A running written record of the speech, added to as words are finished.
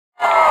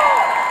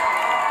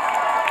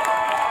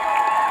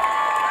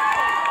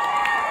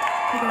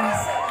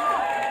guys.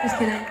 Just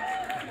kidding.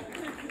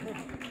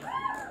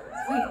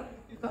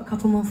 We've got a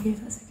couple more for you,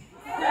 if that's okay.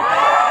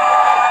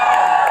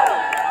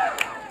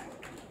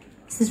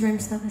 This is room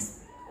service.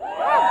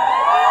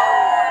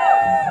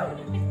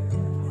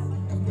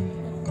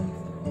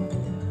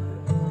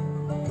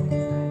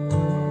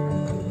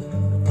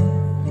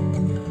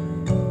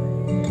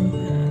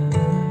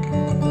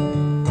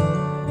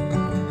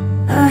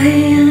 I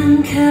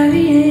am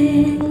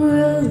carrying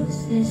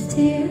roses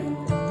to you.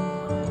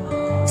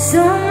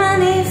 So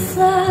many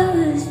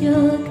flowers,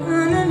 you're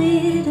gonna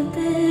need a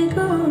big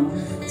room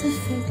to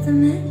fit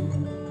them in,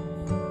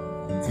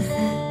 to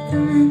fit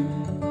them in.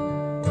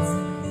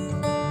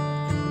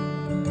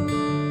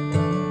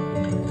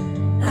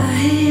 I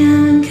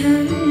am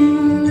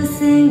carrying the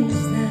things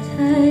that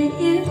hurt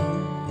you.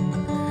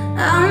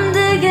 I'm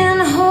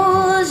digging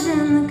holes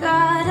in the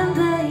garden,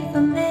 babe. I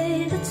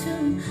made a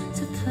tune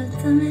to put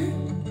them in.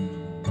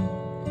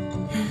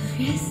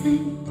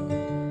 Everything.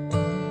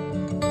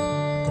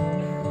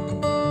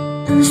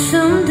 And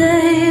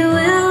someday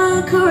we'll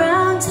look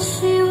around to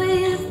see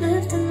we've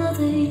lived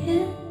another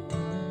year.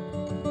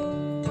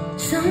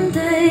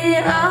 Someday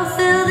I'll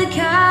fill the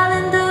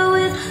calendar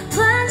with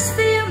plans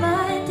for you,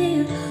 my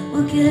dear.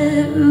 We'll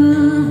get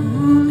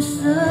room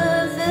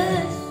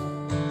service.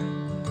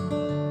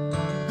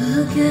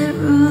 We'll get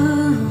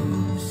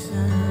room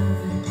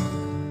service.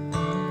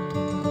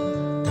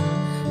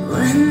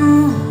 When no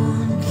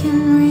one can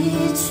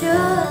reach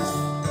us,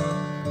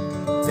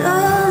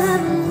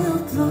 darling,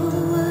 we'll blow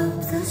up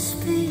the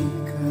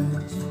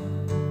speakers.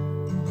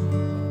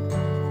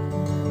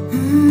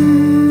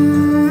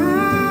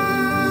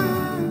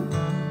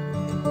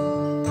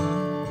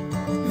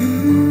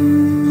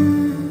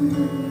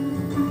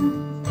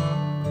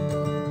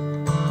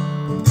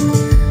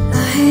 I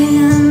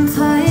am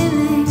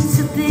pining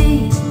to be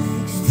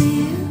next to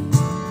you,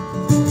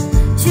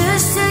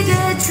 just to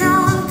get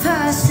drunk,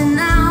 passing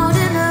out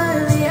in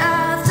early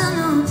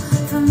afternoon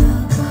from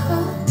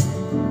alcohol.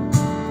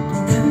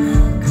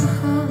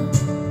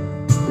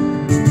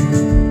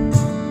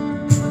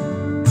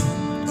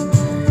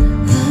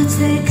 We'll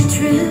take a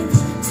trip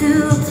to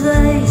a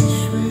place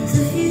with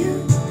a view,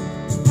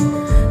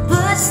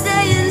 but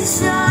stay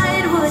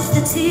inside, watch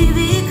the TV,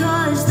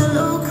 cause the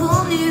local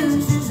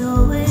news is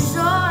always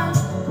on.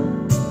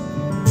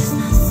 There's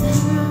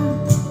nothing wrong.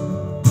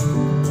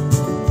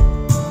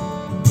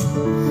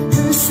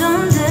 And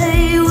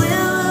someday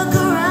we'll look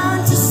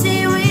around to see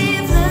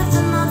we've lived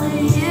another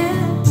year.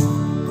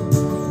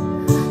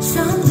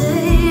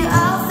 Someday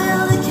I'll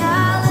fill the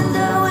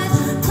calendar with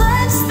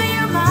plans for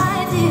you, my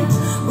dear.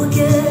 We'll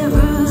get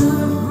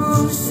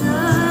room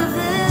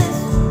service.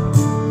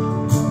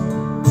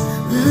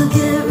 We'll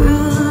get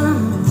room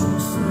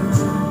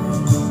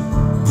service.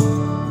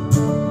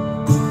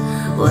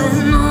 When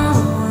no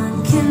one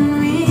can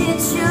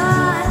reach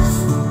us,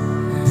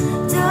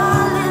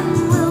 darling,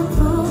 we'll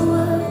blow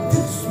up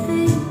the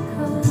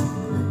speakers.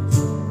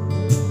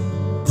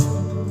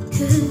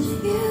 'Cause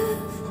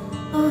you've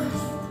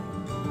lost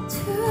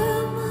too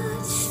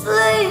much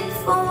sleep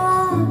for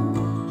one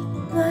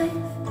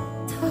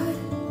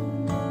lifetime.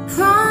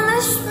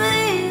 Promise me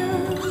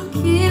you'll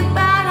keep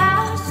out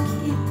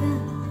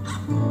housekeeping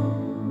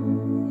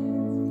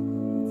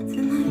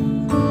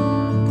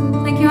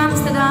tonight. Thank you,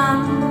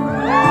 Amsterdam.